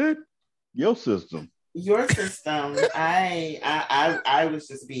 Y'all good? Your system. Your system. I was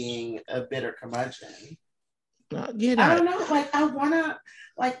just being a bitter curmudgeon. I don't know.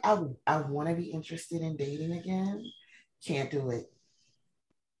 Like, I wanna be interested in dating again. Can't do it.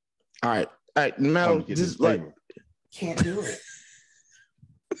 All right. Mel, just like can't do it.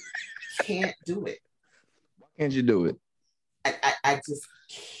 Can't do it. Why can't you do it? I just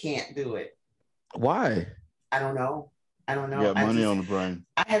can't do it. Why? I don't know. You got money on the brain.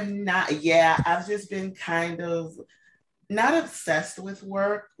 I have not. Yeah, I've just been kind of not obsessed with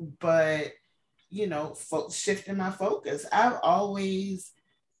work, but shifting my focus. I've always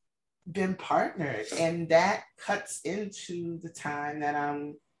been partnered, and that cuts into the time that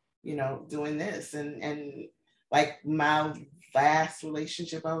I'm, doing this. And like my last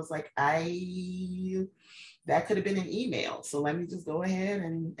relationship, I was like, that could have been an email. So let me just go ahead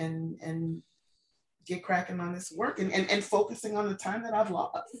and get cracking on this work and focusing on the time that I've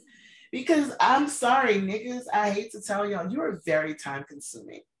lost. Because I'm sorry, niggas, I hate to tell y'all, you're very time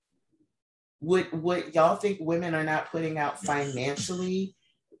consuming. What y'all think women are not putting out financially,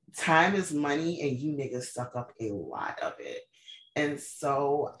 time is money, and you niggas suck up a lot of it. And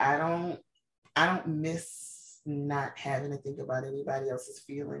so I don't miss not having to think about anybody else's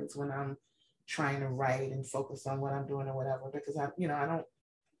feelings when I'm trying to write and focus on what I'm doing or whatever, because I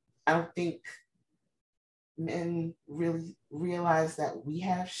don't think men really realize that we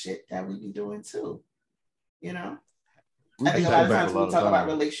have shit that we be doing too. I think a lot of times when we talk about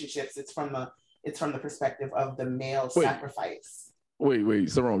relationships, it's from it's from the perspective of the male Wait. sacrifice. Wait,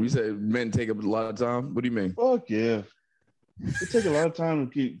 Saron, you said men take up a lot of time? What do you mean? Fuck yeah. It take a lot of time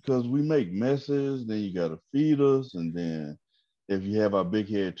to keep, because we make messes, then you gotta feed us, and then if you have our big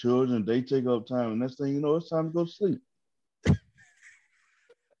head children, they take up time, and next thing you know, it's time to go to sleep.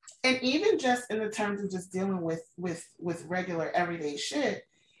 And even just in the terms of just dealing with regular everyday shit,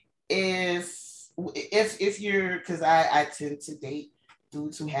 is if you're, because I tend to date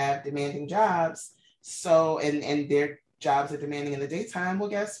dudes who have demanding jobs, so and their jobs are demanding in the daytime. Well,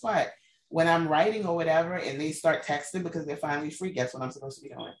 guess what? When I'm writing or whatever, and they start texting because they're finally free, guess what I'm supposed to be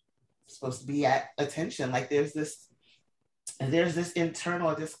doing? I'm supposed to be at attention. Like there's this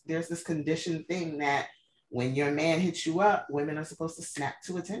internal, there's this conditioned thing that when your man hits you up, women are supposed to snap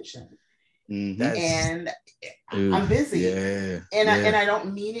to attention. Mm-hmm. And I'm busy. Yeah. And I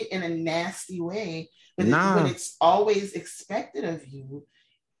don't mean it in a nasty way, but when it's always expected of you,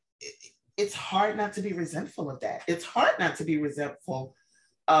 it's hard not to be resentful of that. It's hard not to be resentful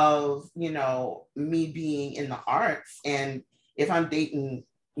of, me being in the arts. And if I'm dating,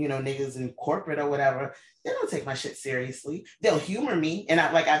 niggas in corporate or whatever, they don't take my shit seriously. They'll humor me. And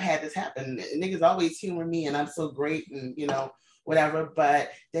I've had this happen. Niggas always humor me and I'm so great and, whatever,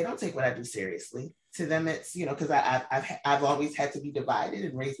 but they don't take what I do seriously. To them, it's, because I've always had to be divided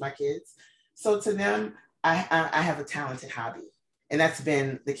and raise my kids. So to them, I have a talented hobby. And that's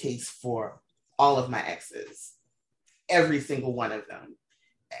been the case for all of my exes, every single one of them.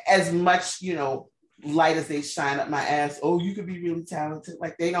 As much, light as they shine up my ass, oh, you could be really talented.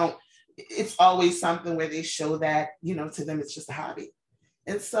 Like they don't, it's always something where they show that, to them, it's just a hobby.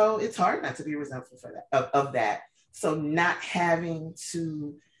 And so it's hard not to be resentful for that, of that. So not having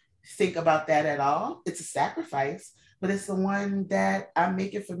to think about that at all, it's a sacrifice, but it's the one that I'm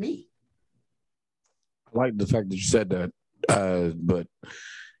making for me. I like the fact that you said that. But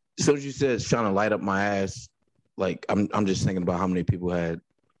as soon as you said trying to light up my ass, like I'm just thinking about how many people had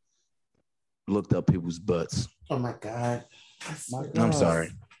looked up people's butts. Oh my God. I'm sorry.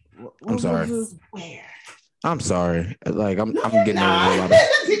 I'm sorry. Where? I'm sorry. Like I'm getting over a lot of.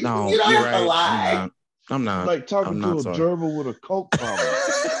 No, you don't you're have right. to lie. I'm not. Like talking to a gerbil with a coke problem.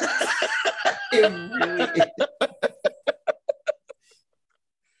 It really is.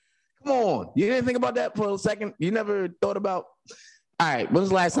 Come on. You didn't think about that for a second? You never thought about. All right. When's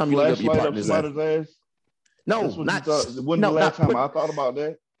the last time you looked up your partner's ass? No, not. When the last time I thought about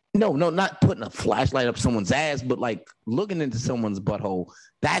that? No, not putting a flashlight up someone's ass, but like looking into someone's butthole.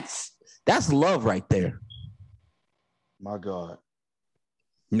 That's love right there. My God.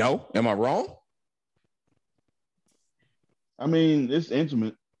 No, am I wrong? I mean, it's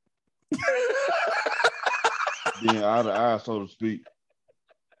intimate. Being eye to eye, so to speak.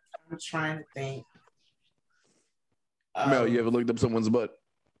 I'm trying to think. Mel, you ever looked up someone's butt?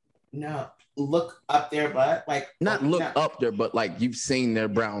 No, look up their butt, like not look up their butt, like you've seen their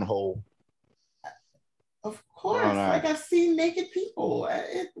brown hole. Of course, like I've seen naked people.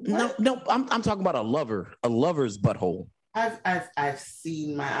 No, I'm talking about a lover's butthole. I've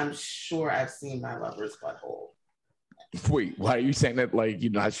seen I'm sure I've seen my lover's butthole. Wait, why are you saying that? Like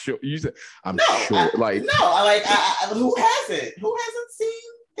you're not sure? You said I'm no, sure. Who hasn't? Who hasn't seen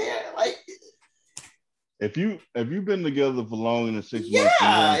their like? If you've been together for longer than 6 months, you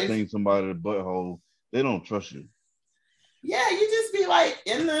haven't seen somebody's butthole, they don't trust you. Yeah, you just be like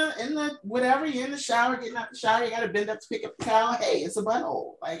in the whatever, you're in the shower, getting out the shower, you gotta bend up to pick up the towel. Hey, it's a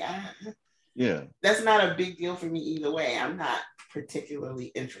butthole. Like yeah. That's not a big deal for me either way. I'm not particularly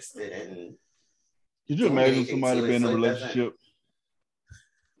interested in. Could you imagine somebody being in a relationship?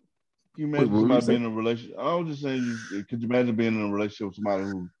 Can you imagine somebody being in a relationship? I was just saying, could you imagine being in a relationship with somebody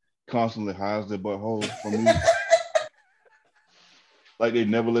who constantly hides their butthole from you? Like they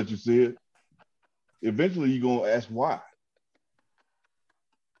never let you see it? Eventually you're going to ask why.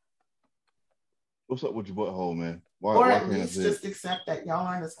 What's up with your butthole, man? Why at least just accept that y'all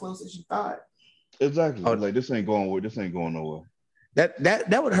aren't as close as you thought. Exactly. Like this ain't going nowhere.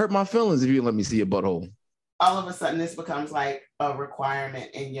 That would hurt my feelings if you let me see your butthole. All of a sudden, this becomes like a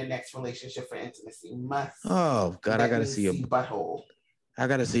requirement in your next relationship for intimacy. Must. Oh God, I gotta see your butthole. I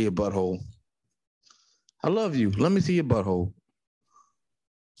gotta see your butthole. I love you. Let me see your butthole.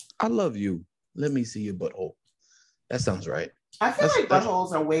 I love you. Let me see your butthole. That sounds right. I feel like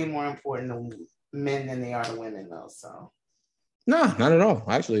buttholes are way more important to men than they are to women, though. So. No, not at all.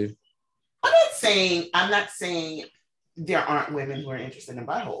 Actually, I'm not saying there aren't women who are interested in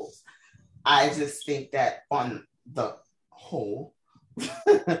buttholes. I just think that on the whole,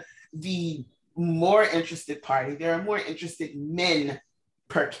 the more interested party, there are more interested men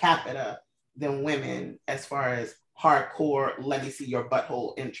per capita than women as far as hardcore, let me see your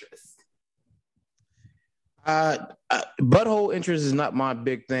butthole interest. Butthole interest is not my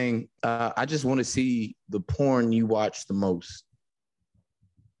big thing. I just want to see the porn you watch the most.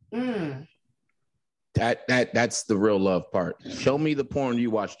 That's the real love part. Show me the porn you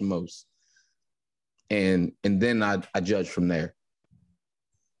watch the most, and then I judge from there.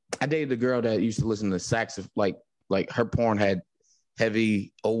 I dated a girl that used to listen to saxophone, like her porn had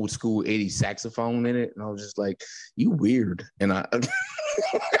heavy old school 80s saxophone in it, and I was just like, "You weird." And I.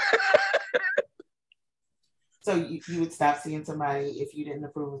 So you would stop seeing somebody if you didn't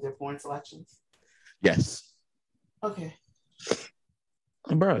approve of their porn selections? Yes. Okay.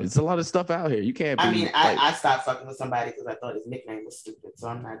 Bro, it's a lot of stuff out here. You can't be. I mean, I stopped fucking with somebody because I thought his nickname was stupid. So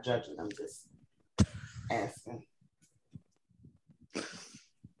I'm not judging. I'm just asking.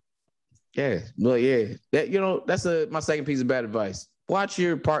 Yeah. Well, yeah. That's my second piece of bad advice. Watch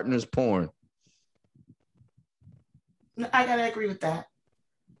your partner's porn. I gotta agree with that.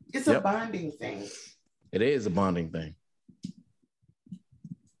 It's a bonding thing. It is a bonding thing.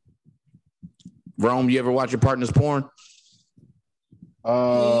 Rome, you ever watch your partner's porn? He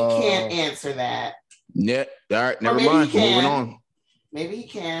can't answer that. Yeah. All right. Never mind. Moving on. Maybe he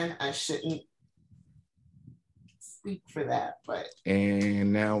can. I shouldn't speak for that, but.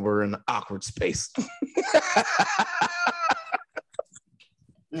 And now we're in an awkward space.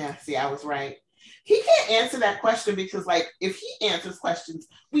 Yeah. See, I was right. He can't answer that question because, like, if he answers questions,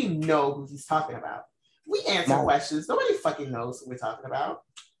 we know who he's talking about. We answer questions. Nobody fucking knows who we're talking about.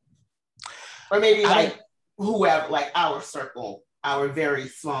 Or maybe like whoever, like our circle, our very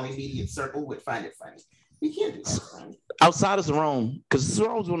small immediate circle would find it funny. We can't do that. Funny. Outside of Sarone, because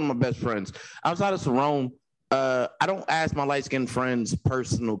Sarone's one of my best friends. Outside of Sarone, I don't ask my light-skinned friends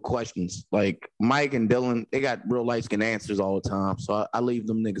personal questions. Like Mike and Dylan, they got real light-skinned answers all the time. So I leave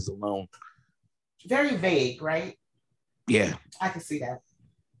them niggas alone. Very vague, right? Yeah. I can see that.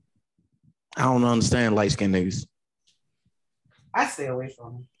 I don't understand light-skinned niggas. I stay away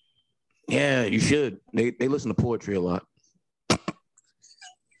from them. Yeah, you should. They listen to poetry a lot.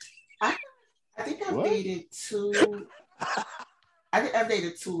 I think I've dated two. I think I've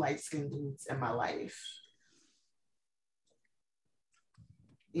dated two light-skinned dudes in my life.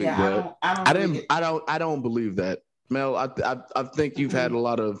 Yeah, I don't believe that, Mel. I think you've had a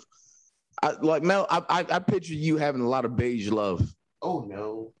lot of. Mel, I picture you having a lot of beige love. Oh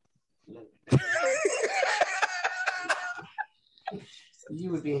no.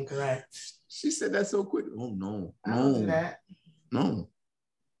 You would be incorrect. She said that so quick. Oh no. I don't do that. No.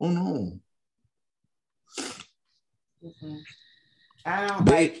 Oh no. Mm-hmm. I don't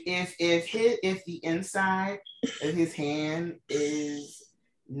like if the inside of his hand is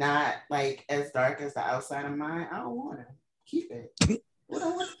not like as dark as the outside of mine, I don't want him. Keep it. What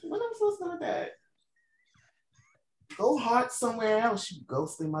am I supposed to do with that? Go haunt somewhere else, you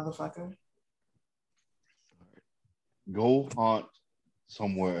ghostly motherfucker. Go haunt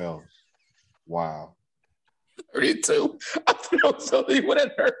somewhere else. Wow. 32. I feel something would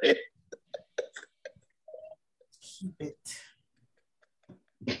have heard it. Keep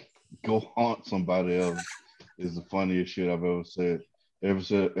it. Go haunt somebody else is the funniest shit I've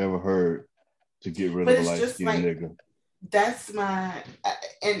ever heard to get rid of a light-skinned nigga. That's my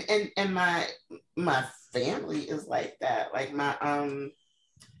and my family is like that. Like my on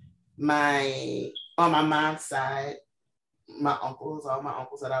my mom's side, all my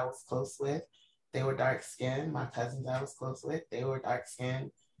uncles that I was close with, they were dark skinned. My cousins I was close with, they were dark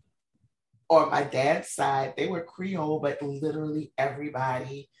skinned. Or my dad's side, they were Creole, but literally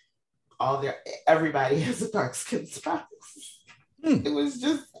everybody has a dark skinned spouse. It was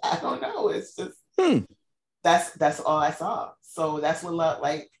just, I don't know. It's just that's all I saw. So that's what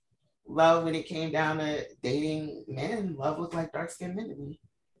love when it came down to dating men, love looked like dark skinned men to me.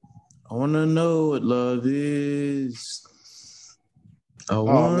 I wanna know what love is. I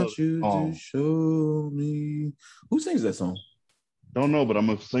want you to show me. Who sings that song? Don't know, but I'm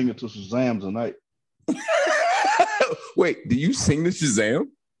gonna sing it to Shazam tonight. Wait, do you sing the Shazam?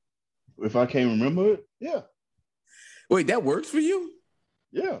 If I can't remember it, yeah. Wait, that works for you?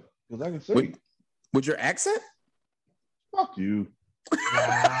 Yeah, because I can sing. Wait, with your accent? Fuck you.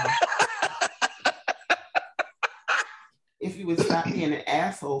 Wow. If you would stop being an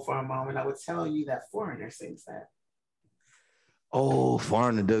asshole for a moment, I would tell you that Foreigner sings that. Oh,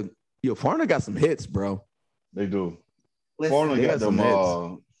 Foreigner, Foreigner got some hits, bro. They do. Listen, Foreigner got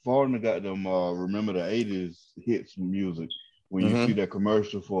them. Foreigner got them. Remember the '80s hits music when you see that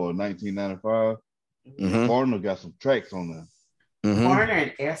commercial for 1995. Foreigner got some tracks on there. Foreigner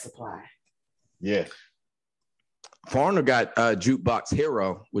and Air Supply. Yes. Foreigner got Jukebox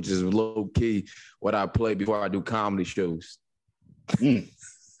Hero, which is low key what I play before I do comedy shows.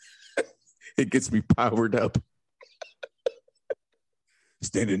 It gets me powered up.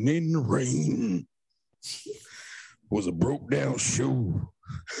 Standing in the rain was a broke down show.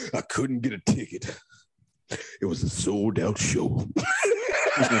 I couldn't get a ticket. It was a sold out show.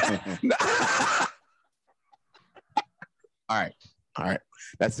 All right.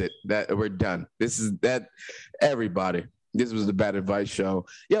 That's it. We're done. This is that. Everybody. This was the Bad Advice Show.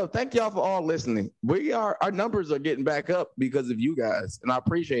 Yo, thank y'all for all listening. Our numbers are getting back up because of you guys, and I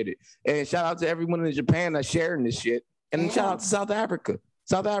appreciate it. And shout out to everyone in Japan that's sharing this shit. And shout out to South Africa.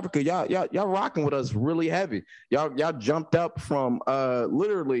 South Africa, y'all rocking with us really heavy. Y'all jumped up from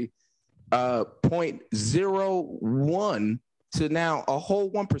literally 0.01 to now a whole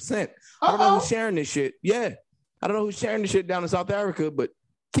 1%. I don't know who's sharing this shit. Yeah, I don't know who's sharing this shit down in South Africa, but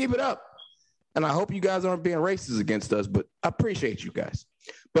keep it up. And I hope you guys aren't being racist against us, but I appreciate you guys.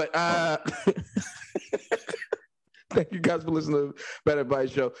 But thank you guys for listening to the Bad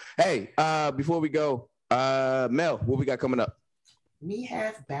Advice Show. Hey, before we go, Mel, what we got coming up? We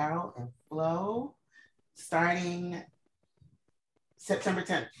have Barrel and Flow starting September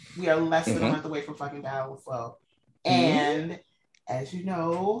 10th. We are less than a month away from fucking Barrel and Flow. And as you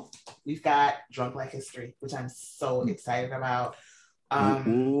know, we've got Drunk Black History, which I'm so excited about.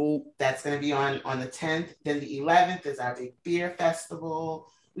 That's going to be on the 10th. Then the 11th is our big beer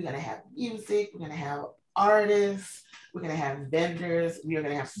festival. We're going to have music. We're going to have artists. We're going to have vendors. We are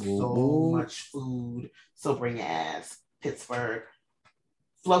going to have so much food. So bring your ass. Pittsburgh.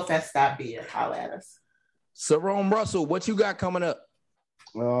 Flowfest.beer. Holla at us. Sarone Russell, what you got coming up?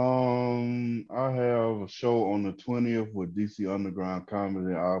 I have a show on the 20th with DC Underground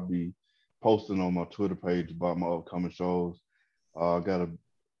Comedy. I'll be posting on my Twitter page about my upcoming shows.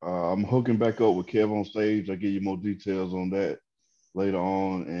 I'm hooking back up with Kev on stage. I'll give you more details on that later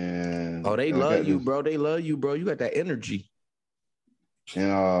on. And they love you, bro. They love you, bro. You got that energy.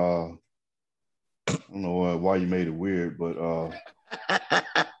 And I don't know why you made it weird, but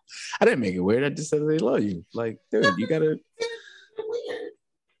I didn't make it weird. I just said they love you. Like, dude, you gotta. Weird.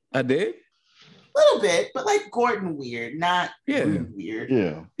 I did. A little bit, but like Gordon weird, not weird.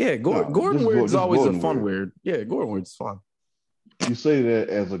 Yeah. Gordon weird is always a fun weird. Yeah, Gordon weird's fun. You say that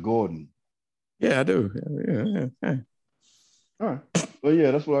as a Gordon. Yeah, I do. Yeah. All right. Well, yeah,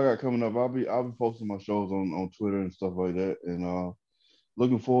 that's what I got coming up. I'll be posting my shows on Twitter and stuff like that, and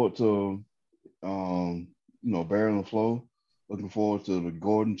looking forward to Barrel and Flow. Looking forward to the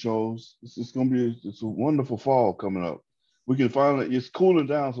Gordon shows. It's gonna be a wonderful fall coming up. It's cooling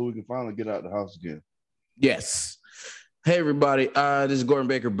down, so we can finally get out the house again. Yes. Hey everybody, this is Gordon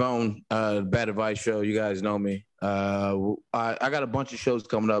Baker Bone, Bad Advice Show. You guys know me. I got a bunch of shows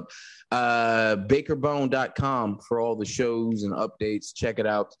coming up. Bakerbone.com for all the shows and updates. Check it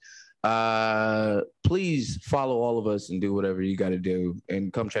out. Please follow all of us and do whatever you got to do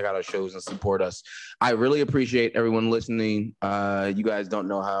and come check out our shows and support us. I really appreciate everyone listening. You guys don't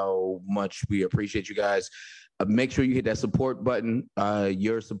know how much we appreciate you guys. Make sure you hit that support button.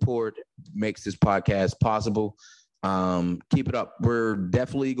 Your support makes this podcast possible. Keep it up. We're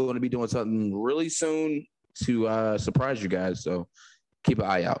definitely going to be doing something really soon to surprise you guys. So keep an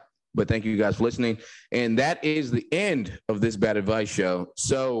eye out. But thank you guys for listening. And that is the end of this Bad Advice Show.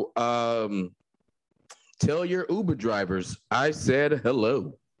 So tell your Uber drivers I said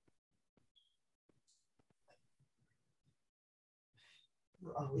hello.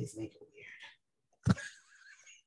 You always make it.